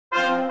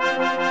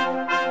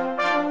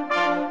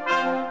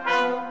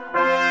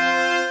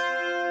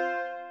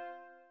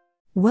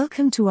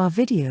Welcome to our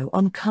video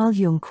on Carl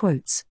Jung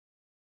quotes.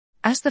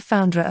 As the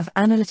founder of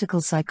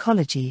analytical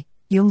psychology,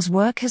 Jung's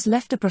work has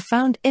left a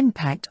profound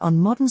impact on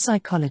modern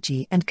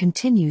psychology and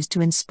continues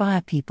to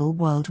inspire people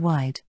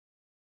worldwide.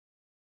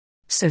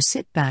 So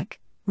sit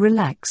back,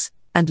 relax,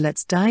 and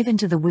let's dive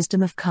into the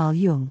wisdom of Carl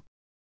Jung.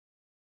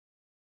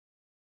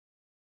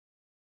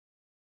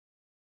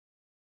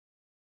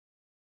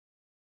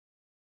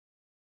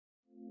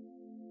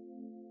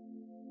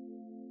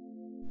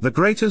 The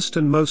greatest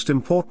and most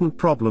important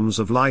problems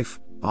of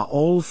life are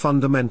all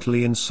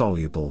fundamentally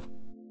insoluble.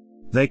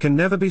 They can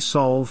never be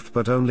solved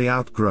but only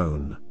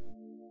outgrown.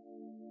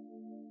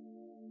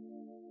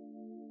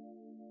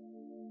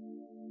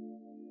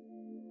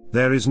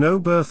 There is no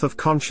birth of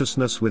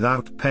consciousness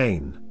without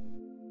pain.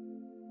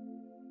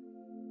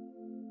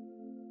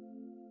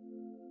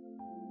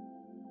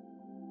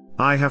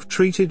 I have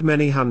treated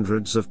many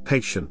hundreds of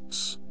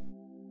patients.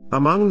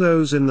 Among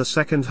those in the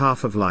second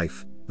half of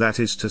life, that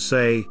is to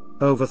say,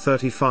 over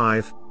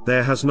 35,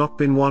 there has not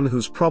been one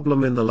whose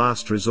problem in the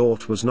last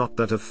resort was not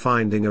that of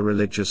finding a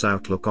religious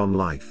outlook on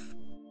life.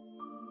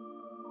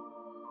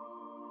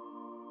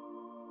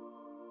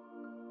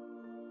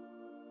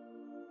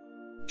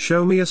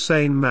 Show me a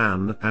sane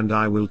man and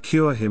I will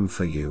cure him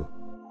for you.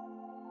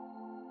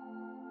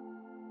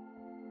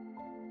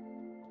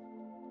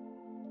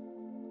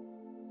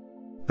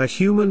 A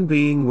human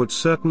being would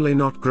certainly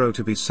not grow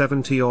to be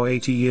 70 or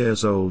 80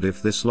 years old if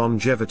this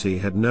longevity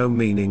had no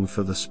meaning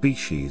for the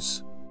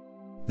species.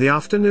 The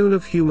afternoon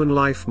of human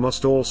life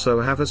must also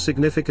have a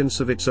significance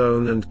of its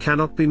own and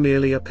cannot be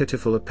merely a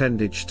pitiful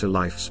appendage to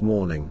life's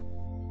morning.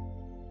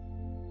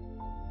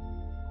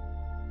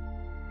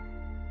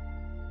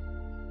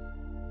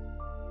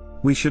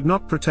 We should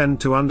not pretend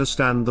to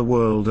understand the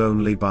world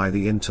only by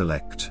the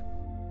intellect.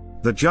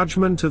 The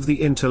judgment of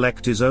the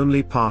intellect is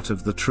only part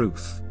of the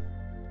truth.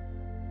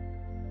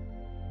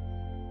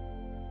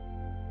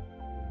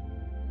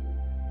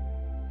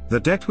 The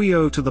debt we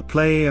owe to the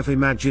play of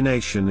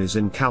imagination is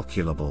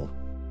incalculable.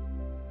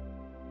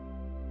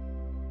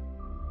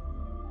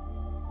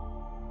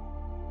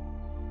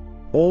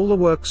 All the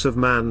works of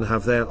man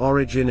have their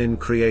origin in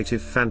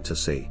creative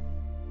fantasy.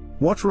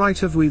 What right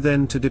have we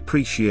then to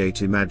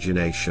depreciate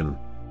imagination?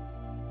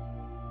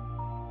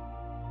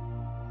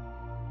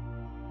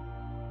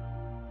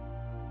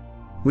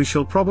 We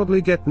shall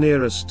probably get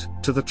nearest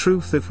to the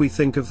truth if we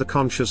think of the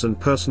conscious and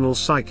personal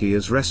psyche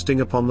as resting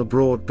upon the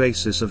broad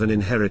basis of an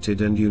inherited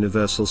and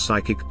universal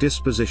psychic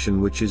disposition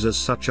which is as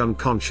such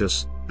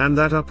unconscious, and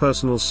that our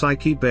personal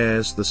psyche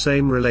bears the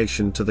same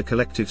relation to the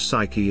collective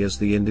psyche as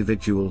the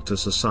individual to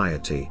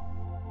society.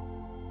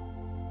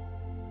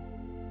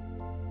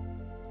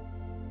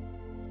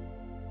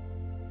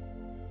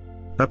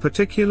 A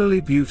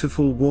particularly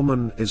beautiful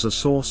woman is a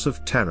source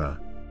of terror.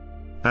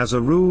 As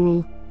a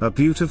rule, a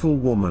beautiful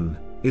woman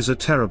is a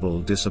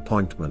terrible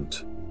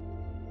disappointment.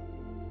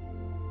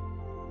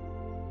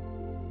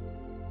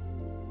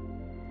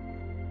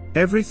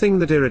 Everything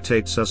that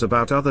irritates us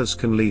about others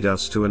can lead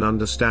us to an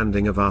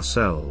understanding of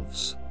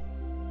ourselves.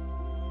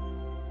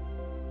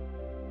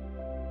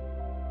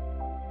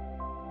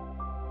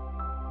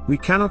 We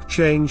cannot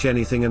change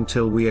anything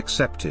until we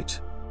accept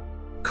it.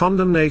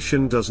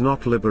 Condemnation does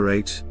not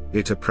liberate,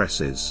 it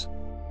oppresses.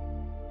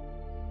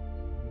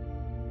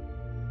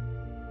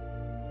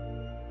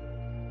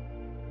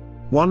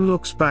 One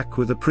looks back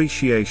with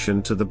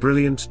appreciation to the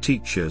brilliant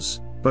teachers,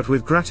 but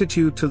with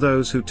gratitude to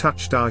those who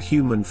touched our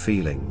human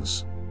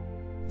feelings.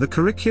 The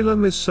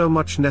curriculum is so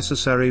much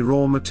necessary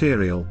raw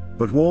material,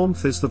 but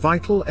warmth is the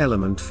vital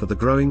element for the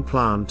growing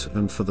plant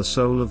and for the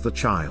soul of the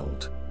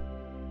child.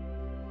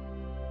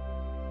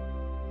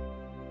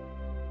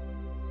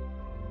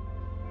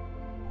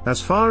 As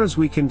far as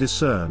we can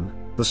discern,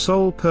 the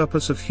sole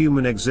purpose of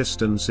human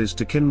existence is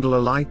to kindle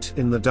a light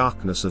in the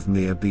darkness of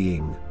mere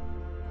being.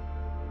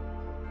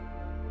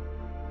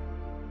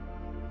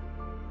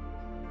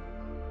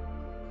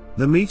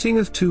 The meeting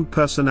of two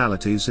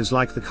personalities is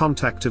like the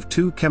contact of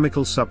two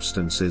chemical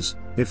substances.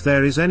 If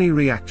there is any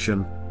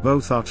reaction,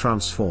 both are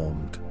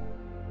transformed.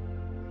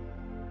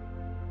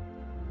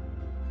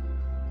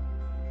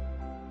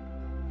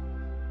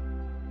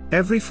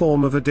 Every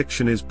form of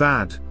addiction is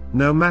bad,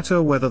 no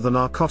matter whether the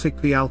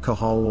narcotic be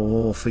alcohol or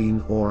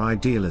morphine or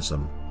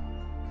idealism.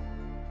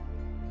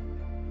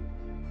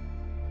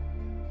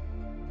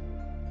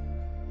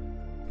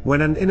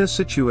 When an inner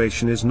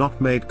situation is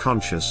not made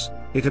conscious,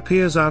 it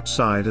appears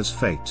outside as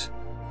fate.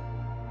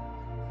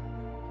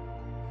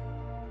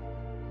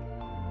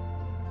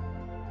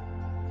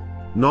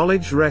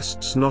 Knowledge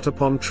rests not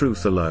upon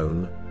truth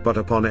alone, but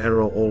upon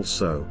error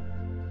also.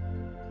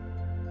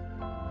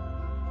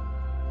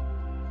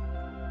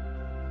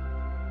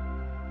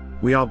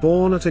 We are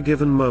born at a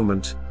given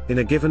moment, in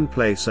a given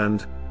place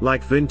and,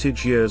 like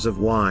vintage years of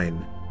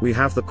wine, we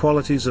have the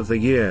qualities of the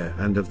year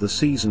and of the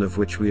season of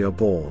which we are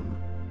born.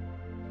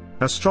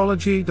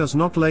 Astrology does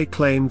not lay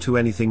claim to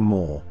anything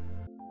more.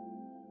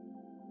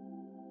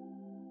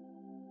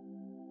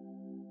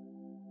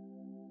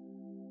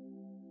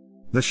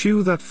 The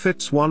shoe that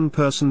fits one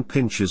person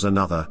pinches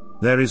another,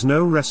 There is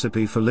no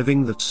recipe for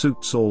living that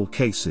suits all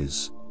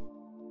cases.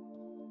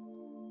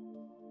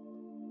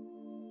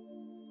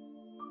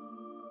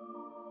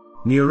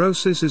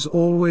 Neurosis is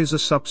always a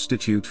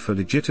substitute for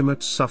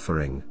legitimate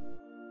suffering.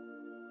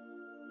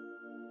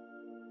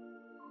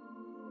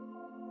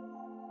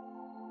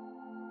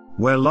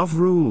 Where love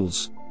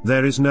rules,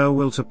 there is no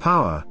will to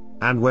power,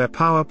 and where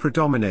power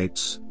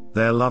predominates,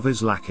 there love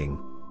is lacking.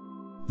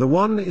 The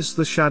one is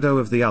the shadow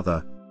of the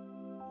other.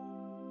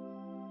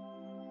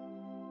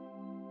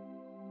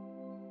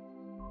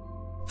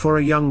 For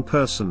a young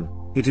person,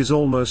 it is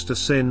almost a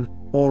sin,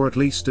 or at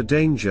least a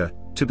danger,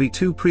 to be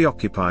too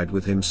preoccupied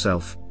with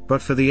himself,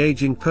 but for the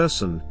aging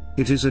person,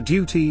 it is a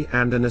duty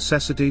and a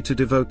necessity to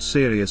devote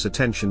serious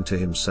attention to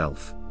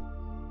himself.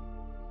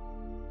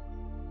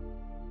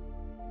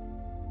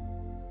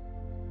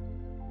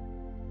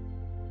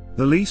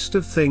 The least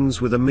of things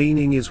with a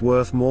meaning is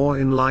worth more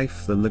in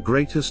life than the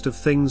greatest of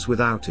things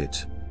without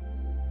it.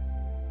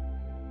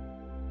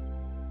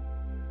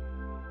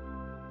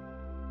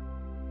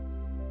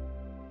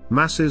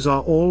 Masses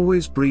are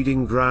always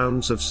breeding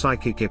grounds of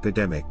psychic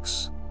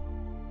epidemics.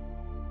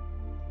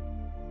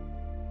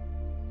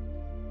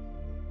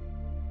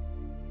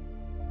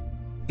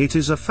 It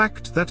is a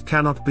fact that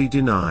cannot be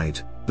denied.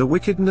 The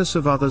wickedness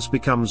of others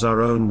becomes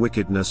our own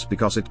wickedness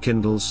because it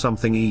kindles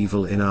something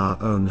evil in our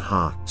own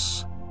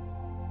hearts.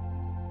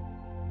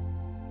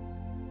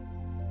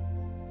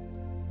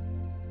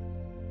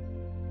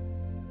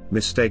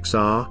 Mistakes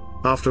are,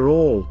 after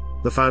all,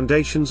 the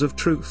foundations of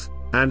truth,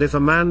 and if a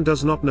man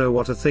does not know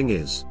what a thing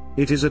is,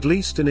 it is at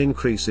least an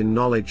increase in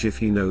knowledge if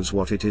he knows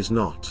what it is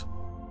not.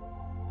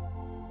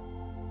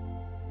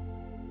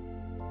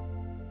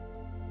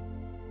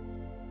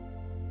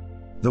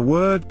 The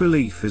word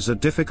belief is a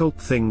difficult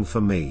thing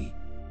for me.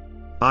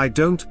 I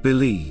don't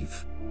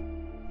believe.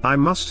 I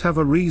must have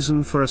a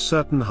reason for a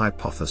certain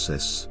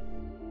hypothesis.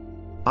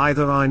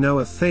 Either I know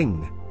a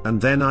thing, and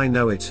then I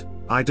know it,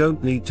 I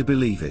don't need to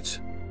believe it.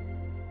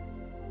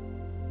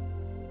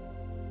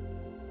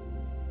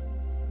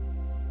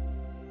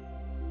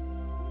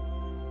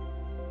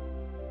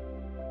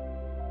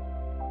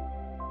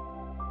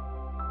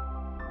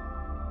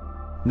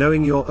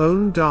 Knowing your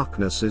own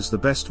darkness is the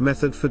best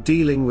method for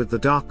dealing with the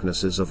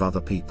darknesses of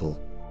other people.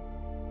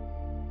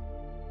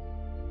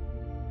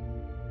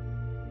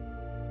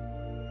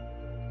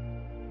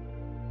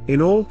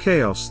 In all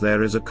chaos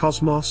there is a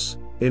cosmos,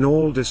 in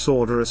all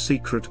disorder a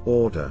secret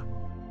order.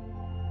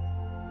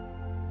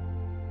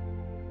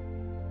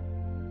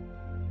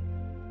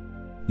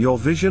 Your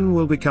vision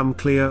will become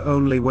clear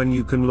only when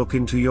you can look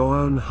into your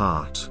own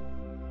heart.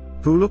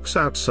 Who looks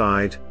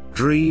outside,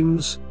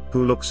 dreams,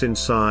 who looks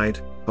inside,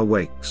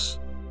 awakes.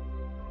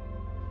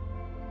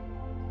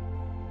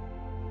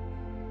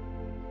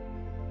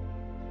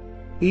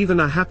 Even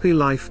a happy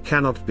life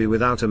cannot be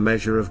without a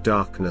measure of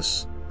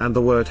darkness, and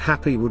the word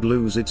happy would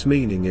lose its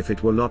meaning if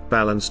it were not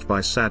balanced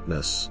by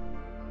sadness.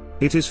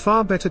 It is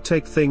far better to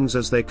take things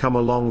as they come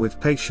along with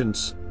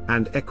patience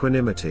and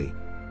equanimity.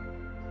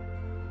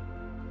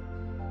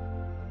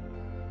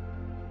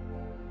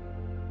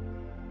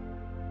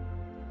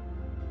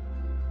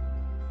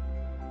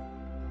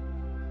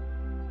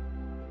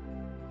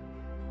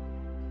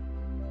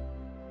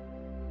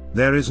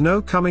 There is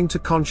no coming to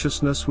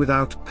consciousness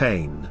without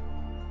pain.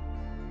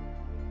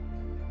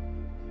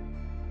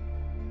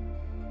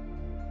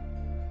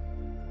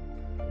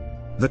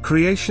 The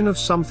creation of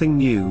something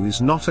new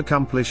is not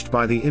accomplished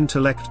by the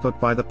intellect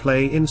but by the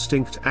play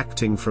instinct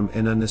acting from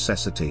inner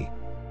necessity.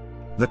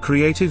 The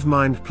creative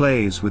mind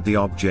plays with the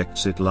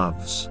objects it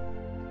loves.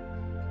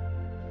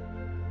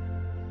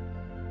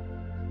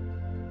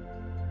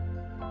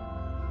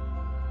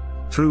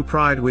 Through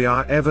pride we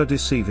are ever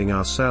deceiving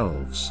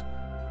ourselves.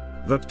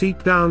 But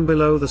deep down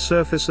below the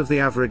surface of the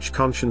average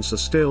conscience a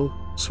still,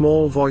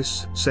 small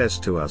voice says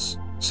to us,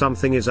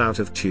 something is out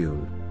of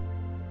tune.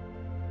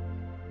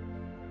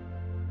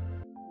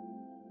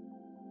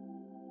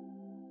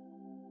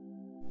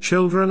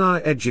 Children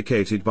are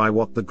educated by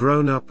what the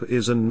grown-up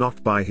is and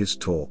not by his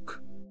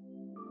talk.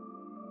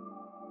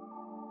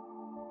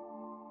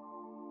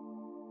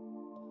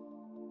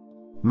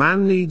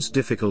 Man needs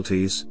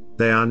difficulties,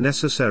 they are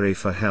necessary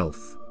for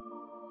health.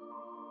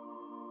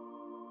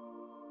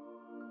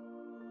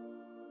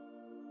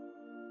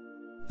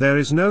 There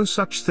is no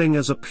such thing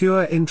as a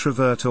pure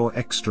introvert or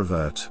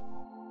extrovert.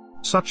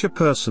 Such a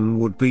person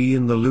would be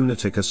in the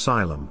lunatic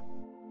asylum.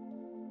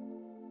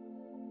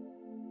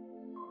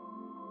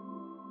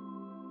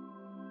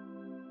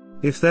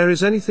 If there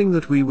is anything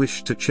that we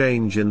wish to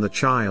change in the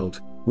child,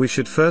 we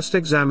should first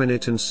examine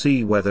it and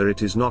see whether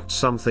it is not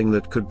something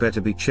that could better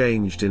be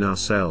changed in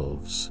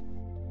ourselves.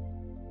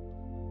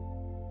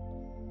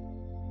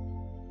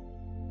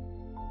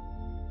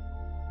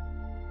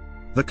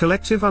 The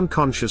collective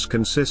unconscious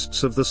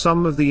consists of the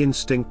sum of the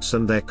instincts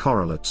and their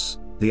correlates,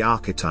 the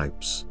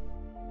archetypes.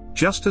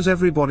 Just as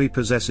everybody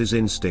possesses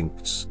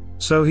instincts,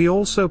 so he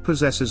also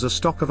possesses a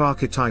stock of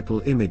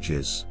archetypal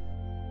images.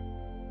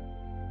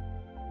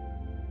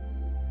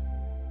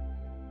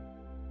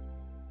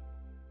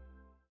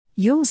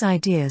 Jung's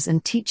ideas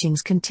and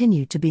teachings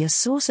continue to be a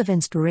source of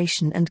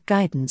inspiration and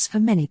guidance for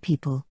many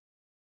people.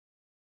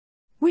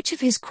 Which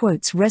of his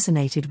quotes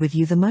resonated with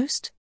you the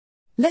most?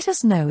 Let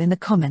us know in the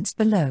comments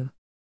below.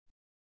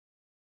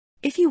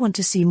 If you want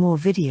to see more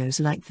videos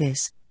like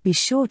this, be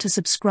sure to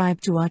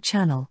subscribe to our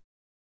channel.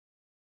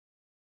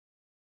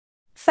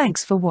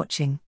 Thanks for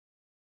watching.